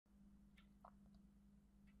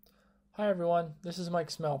Hi everyone, this is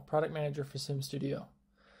Mike Smell, Product Manager for SimStudio.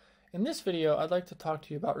 In this video, I'd like to talk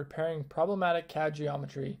to you about repairing problematic CAD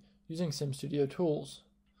geometry using SimStudio Tools.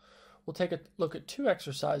 We'll take a look at two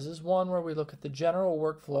exercises, one where we look at the general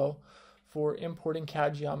workflow for importing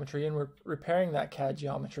CAD geometry and repairing that CAD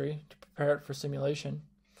geometry to prepare it for simulation.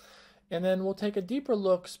 And then we'll take a deeper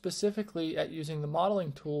look specifically at using the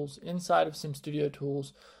modeling tools inside of SimStudio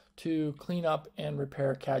Tools to clean up and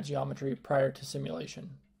repair CAD geometry prior to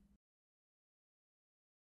simulation.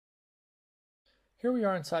 Here we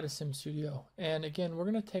are inside of SimStudio, and again we're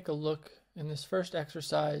going to take a look in this first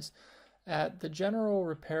exercise at the general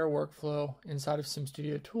repair workflow inside of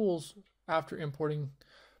SimStudio Tools after importing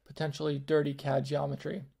potentially dirty CAD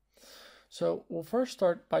geometry. So we'll first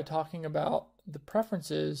start by talking about the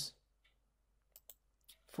preferences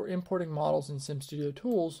for importing models in SimStudio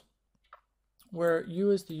Tools, where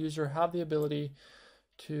you as the user have the ability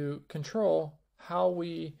to control how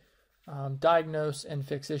we diagnose and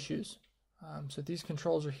fix issues. So these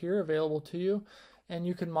controls are here available to you, and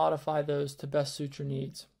you can modify those to best suit your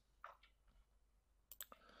needs.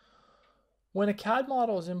 When a CAD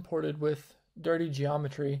model is imported with dirty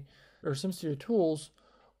geometry or SimStudio Tools,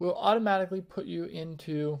 we'll automatically put you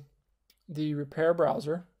into the repair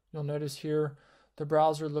browser. You'll notice here the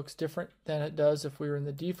browser looks different than it does if we were in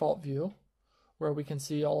the default view, where we can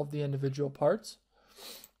see all of the individual parts.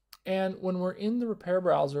 And when we're in the repair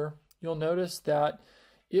browser, you'll notice that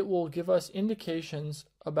it will give us indications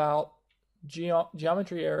about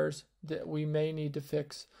geometry errors that we may need to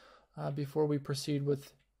fix before we proceed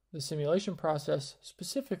with the simulation process,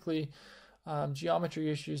 specifically geometry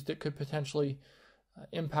issues that could potentially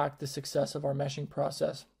impact the success of our meshing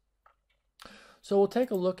process. So we'll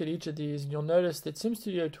take a look at each of these, and you'll notice that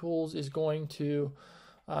SimStudio Tools is going to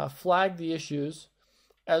flag the issues,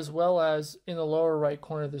 as well as in the lower right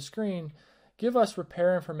corner of the screen, give us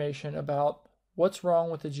repair information about what's wrong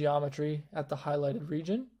with the geometry at the highlighted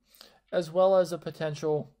region, as well as a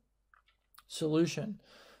potential solution.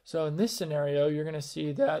 So in this scenario, you're going to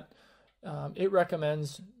see that it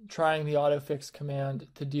recommends trying the AutoFix command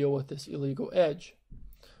to deal with this illegal edge.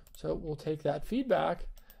 So we'll take that feedback,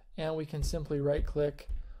 and we can simply right-click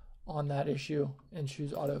on that issue and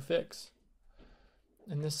choose AutoFix.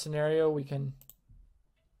 In this scenario, we can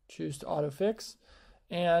choose to AutoFix,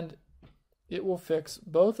 and it will fix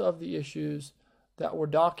both of the issues that were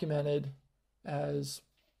documented as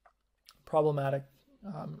problematic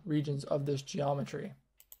regions of this geometry.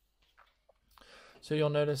 So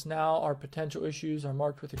you'll notice now our potential issues are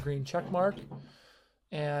marked with a green check mark,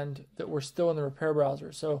 and that we're still in the repair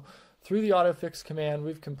browser. So through the AutoFix command,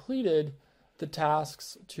 we've completed the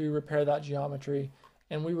tasks to repair that geometry,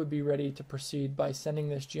 and we would be ready to proceed by sending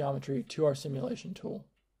this geometry to our simulation tool.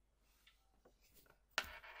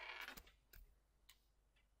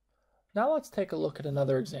 Now let's take a look at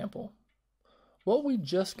another example. What we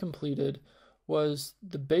just completed was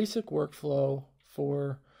the basic workflow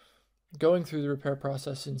for going through the repair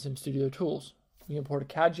process in SimStudio Tools. We import a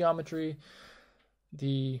CAD geometry,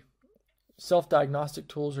 the self-diagnostic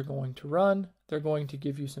tools are going to run, they're going to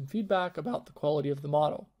give you some feedback about the quality of the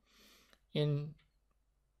model. In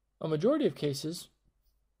a majority of cases,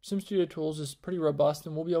 SimStudio Tools is pretty robust,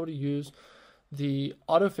 and we'll be able to use the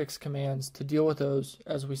AutoFix commands to deal with those,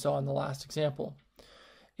 as we saw in the last example.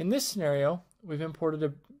 In this scenario, we've imported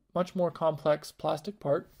a much more complex plastic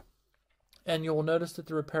part, and you'll notice that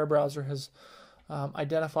the repair browser has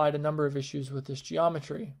identified a number of issues with this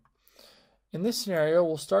geometry. In this scenario,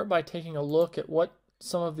 we'll start by taking a look at what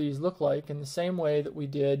some of these look like in the same way that we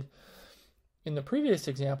did in the previous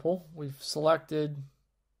example. We've selected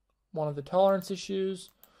one of the tolerance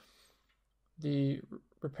issues. The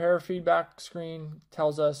repair feedback screen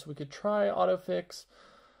tells us we could try AutoFix,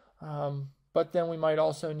 but then we might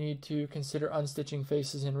also need to consider unstitching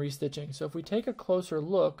faces and restitching. So if we take a closer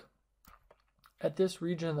look at this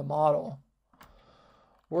region of the model,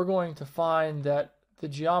 we're going to find that the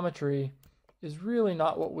geometry is really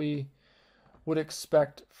not what we would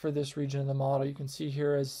expect for this region of the model. You can see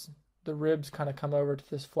here as the ribs kind of come over to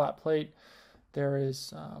this flat plate, there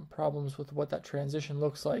is problems with what that transition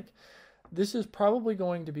looks like. This is probably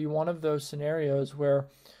going to be one of those scenarios where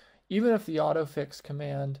even if the AutoFix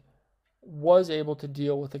command was able to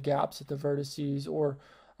deal with the gaps at the vertices or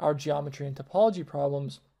our geometry and topology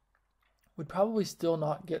problems, we'd probably still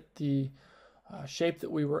not get the shape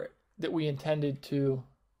that we intended to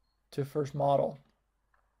first model.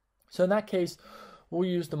 So in that case, we'll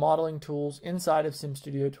use the modeling tools inside of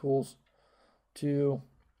SimStudio Tools to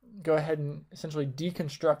go ahead and essentially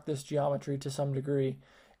deconstruct this geometry to some degree,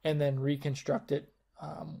 and then reconstruct it,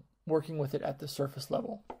 working with it at the surface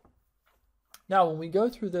level. Now, when we go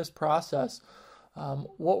through this process,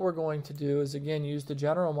 what we're going to do is, again, use the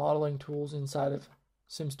general modeling tools inside of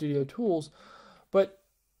SimStudio Tools. But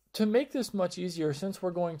to make this much easier, since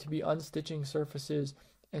we're going to be unstitching surfaces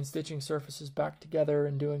and stitching surfaces back together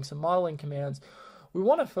and doing some modeling commands, we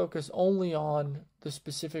want to focus only on the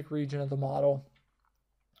specific region of the model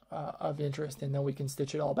of interest, and then we can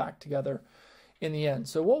stitch it all back together in the end.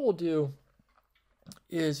 So what we'll do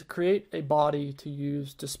is create a body to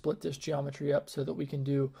use to split this geometry up so that we can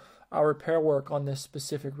do our repair work on this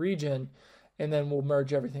specific region, and then we'll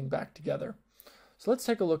merge everything back together. So let's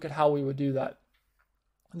take a look at how we would do that.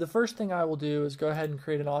 The first thing I will do is go ahead and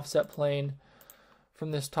create an offset plane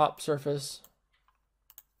from this top surface,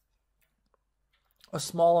 a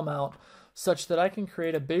small amount, such that I can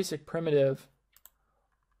create a basic primitive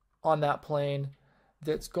on that plane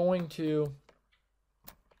that's going to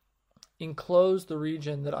enclose the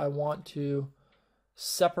region that I want to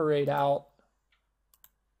separate out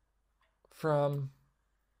from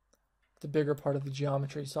the bigger part of the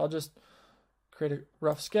geometry. So I'll just create a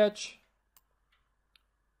rough sketch,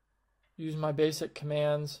 use my basic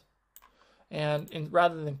commands, and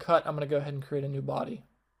rather than cut, I'm going to go ahead and create a new body.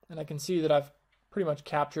 And I can see that I've pretty much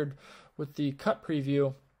captured with the cut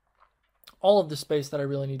preview all of the space that I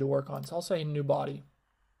really need to work on. So I'll say new body.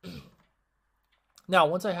 Now,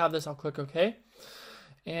 once I have this, I'll click OK.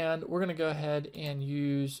 And we're going to go ahead and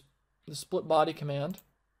use the split body command.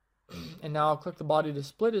 And now I'll click the body to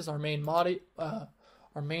split as our main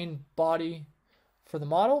body for the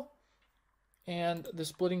model. And the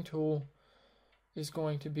splitting tool is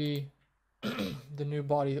going to be the new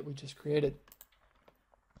body that we just created.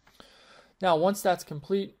 Now, once that's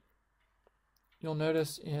complete, you'll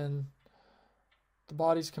notice in the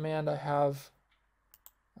bodies command I have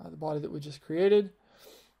the body that we just created.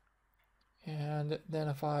 And then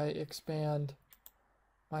if I expand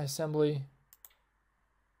my assembly,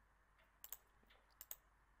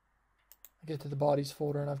 I get to the bodies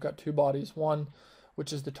folder, and I've got two bodies. One,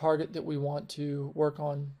 which is the target that we want to work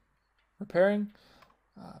on repairing,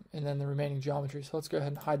 and then the remaining geometry. So let's go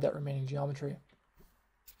ahead and hide that remaining geometry.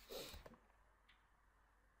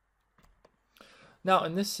 Now,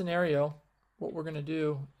 in this scenario, what we're going to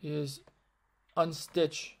do is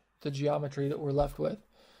unstitch the geometry that we're left with.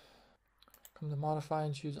 Come to Modify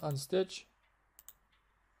and choose Unstitch,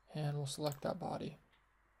 and we'll select that body.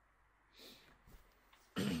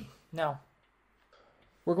 Now,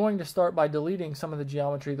 we're going to start by deleting some of the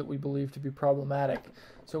geometry that we believe to be problematic.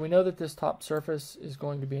 So we know that this top surface is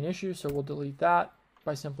going to be an issue, so we'll delete that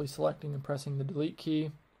by simply selecting and pressing the delete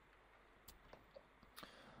key.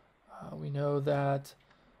 We know that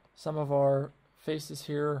some of our faces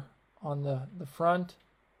here on the front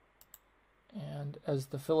and as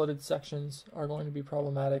the filleted sections are going to be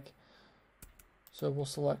problematic, so we'll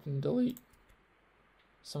select and delete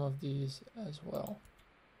some of these as well.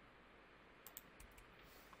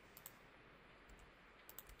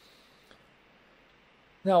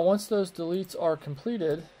 Now, once those deletes are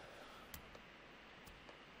completed,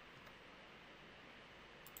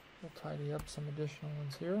 we'll tidy up some additional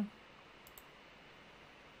ones here.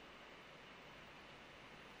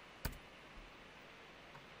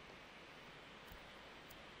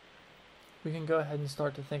 We can go ahead and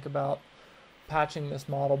start to think about patching this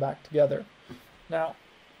model back together. Now,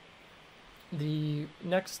 the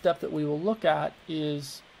next step that we will look at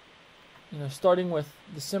is, starting with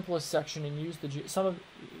the simplest section and use some of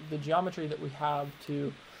the geometry that we have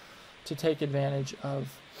to take advantage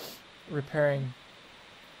of repairing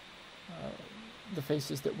the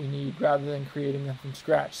faces that we need rather than creating them from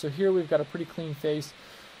scratch. So here we've got a pretty clean face.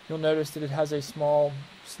 You'll notice that it has a small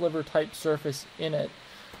sliver type surface in it.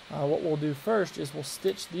 What we'll do first is we'll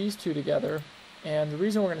stitch these two together, and the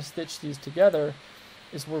reason we're going to stitch these together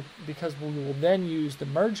is because we will then use the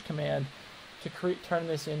merge command to turn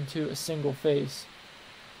this into a single face.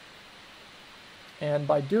 And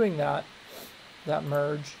by doing that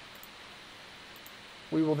merge,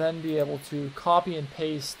 we will then be able to copy and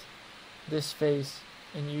paste this face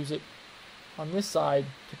and use it on this side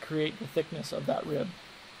to create the thickness of that rib.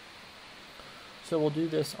 So we'll do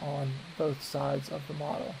this on both sides of the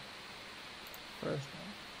model. First,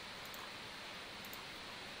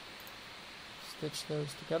 stitch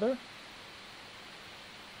those together.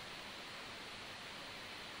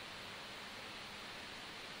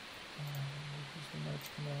 And use the merge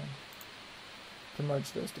command to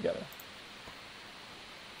merge those together.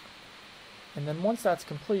 And then once that's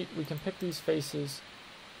complete, we can pick these faces,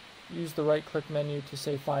 use the right-click menu to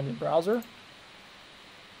say Find in Browser.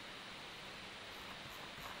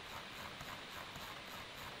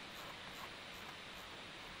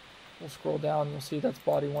 we'll scroll down and you'll see that's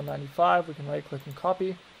body 195. We can right click and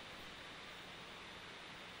copy.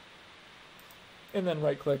 And then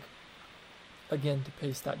right click again to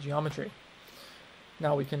paste that geometry.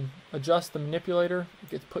 Now we can adjust the manipulator. It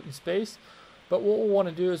gets put in space. But what we'll want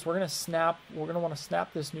to do is we're going to want to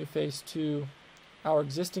snap this new face to our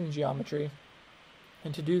existing geometry.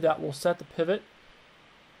 And to do that, we'll set the pivot.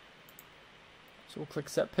 So we'll click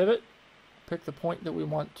Set Pivot, pick the point that we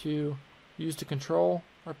want to use to control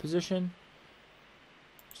our position,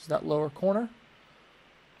 which is that lower corner.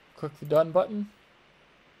 Click the Done button.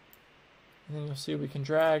 And then you'll see we can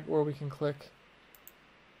drag or we can click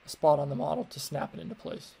a spot on the model to snap it into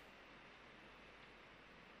place.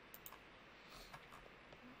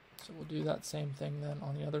 So we'll do that same thing then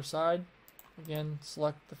on the other side. Again,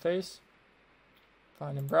 select the face,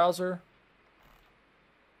 find in browser.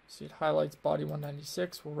 See it highlights body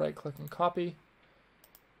 196. We'll right click and copy.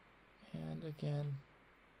 And again,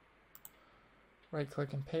 right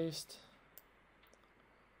click and paste.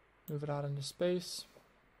 Move it out into space.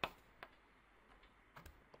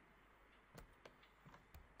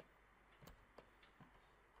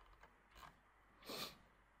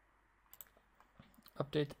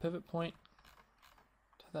 Update the pivot point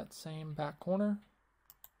to that same back corner.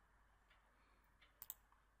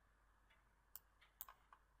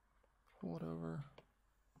 Pull it over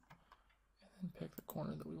and then pick the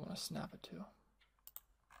corner that we want to snap it to.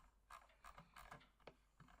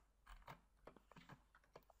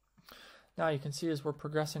 Now you can see as we're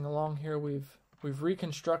progressing along here, we've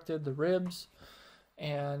reconstructed the ribs,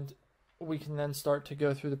 and we can then start to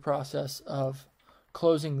go through the process of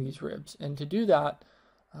closing these ribs. And to do that,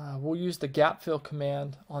 we'll use the gap fill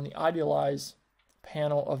command on the Idealize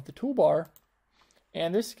panel of the toolbar,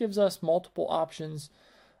 and this gives us multiple options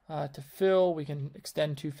to fill. We can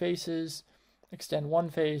extend two faces, extend one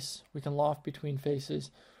face, we can loft between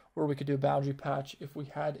faces, or we could do a boundary patch if we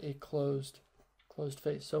had a closed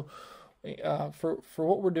face. So for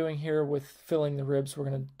what we're doing here with filling the ribs, we're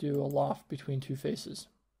going to do a loft between two faces.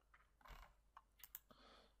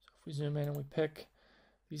 So if we zoom in and we pick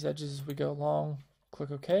these edges as we go along,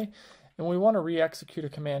 click OK. And when we want to re-execute a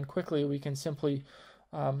command quickly, we can simply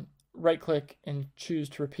right-click and choose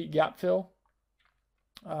to repeat gap fill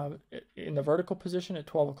in the vertical position at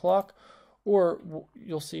 12 o'clock. Or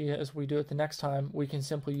you'll see as we do it the next time, we can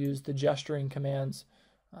simply use the gesturing commands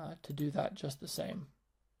to do that just the same,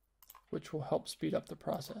 which will help speed up the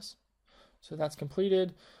process. So that's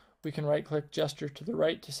completed. We can right-click gesture to the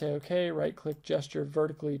right to say OK, right-click gesture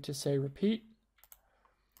vertically to say repeat.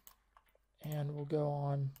 And we'll go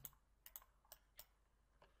on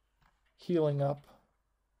healing up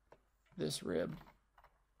this rib.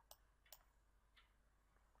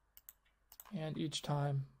 And each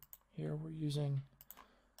time here we're using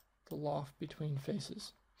the loft between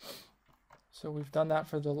faces. So we've done that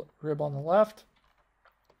for the rib on the left.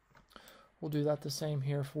 We'll do that the same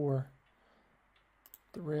here for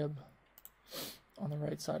the rib on the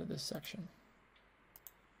right side of this section.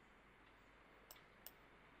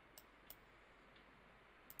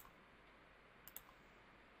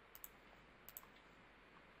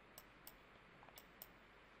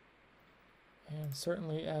 And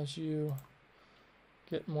certainly as you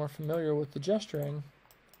get more familiar with the gesturing,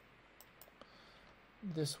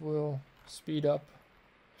 this will speed up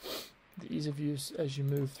the ease of use as you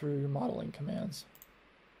move through your modeling commands.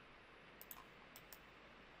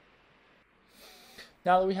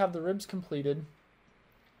 Now that we have the ribs completed,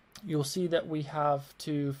 you'll see that we have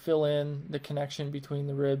to fill in the connection between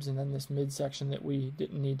the ribs and then this midsection that we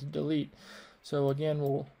didn't need to delete. So again,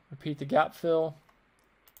 we'll repeat the gap fill.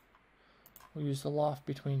 We'll use the loft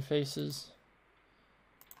between faces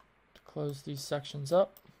to close these sections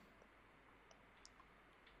up.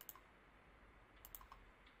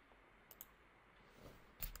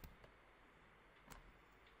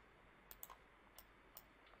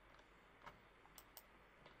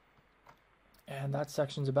 And that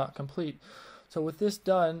section's about complete. So with this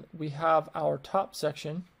done, we have our top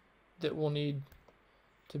section that will need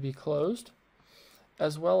to be closed,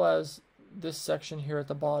 as well as this section here at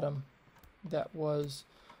the bottom that was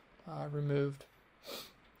removed.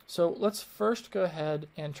 So let's first go ahead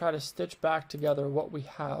and try to stitch back together what we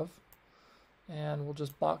have, and we'll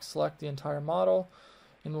just box select the entire model,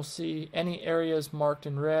 and we'll see any areas marked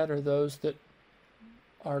in red are those that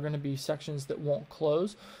are going to be sections that won't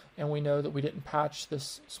close, and we know that we didn't patch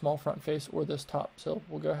this small front face or this top. So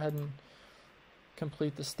we'll go ahead and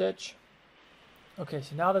complete the stitch. Okay,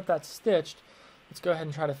 so now that that's stitched, let's go ahead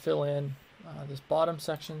and try to fill in this bottom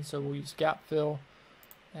section. So we'll use gap fill,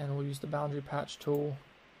 and we'll use the boundary patch tool,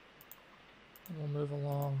 and we'll move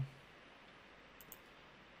along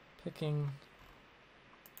picking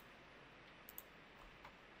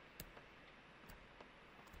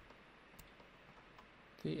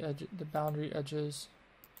the boundary edges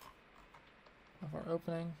of our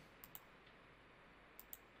opening,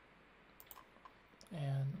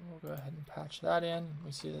 and we'll go ahead and patch that in.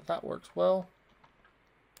 We see that that works well.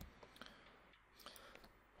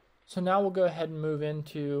 So now we'll go ahead and move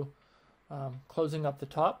into closing up the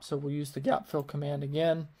top. So we'll use the gap fill command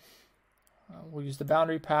again. We'll use the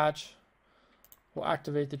boundary patch. We'll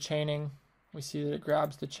activate the chaining. We see that it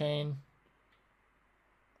grabs the chain.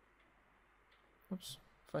 Oops.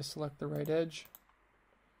 If I select the right edge,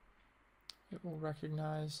 it will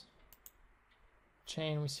recognize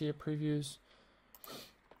chain. We see it previews,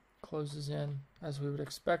 closes in as we would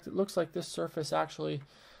expect. It looks like this surface actually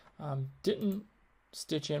didn't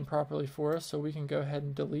stitch in properly for us, so we can go ahead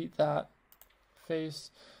and delete that face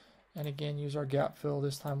and again use our gap fill.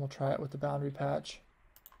 This time we'll try it with the boundary patch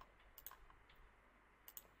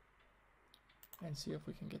and see if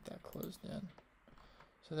we can get that closed in.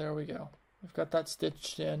 So there we go. We've got that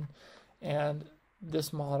stitched in, and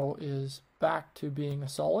this model is back to being a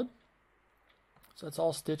solid. So it's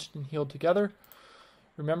all stitched and healed together.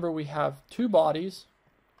 Remember, we have two bodies,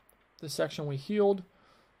 the section we healed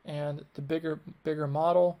and the bigger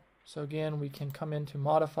model. So again, we can come into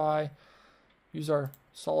modify, use our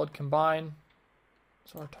solid combine.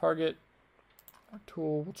 So our target, our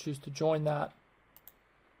tool, we'll choose to join that,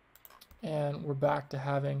 and we're back to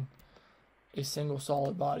having a single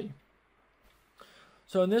solid body.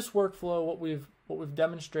 So in this workflow, what we've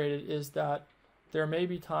demonstrated is that there may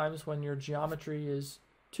be times when your geometry is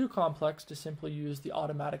too complex to simply use the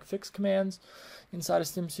automatic fix commands inside of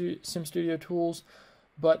SimStudio Tools,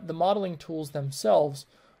 but the modeling tools themselves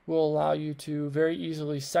will allow you to very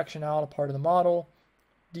easily section out a part of the model,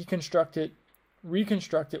 deconstruct it,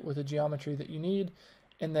 reconstruct it with a geometry that you need,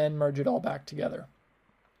 and then merge it all back together.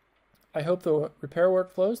 I hope the repair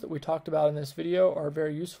workflows that we talked about in this video are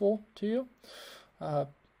very useful to you.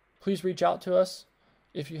 Please reach out to us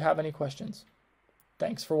if you have any questions.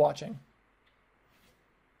 Thanks for watching.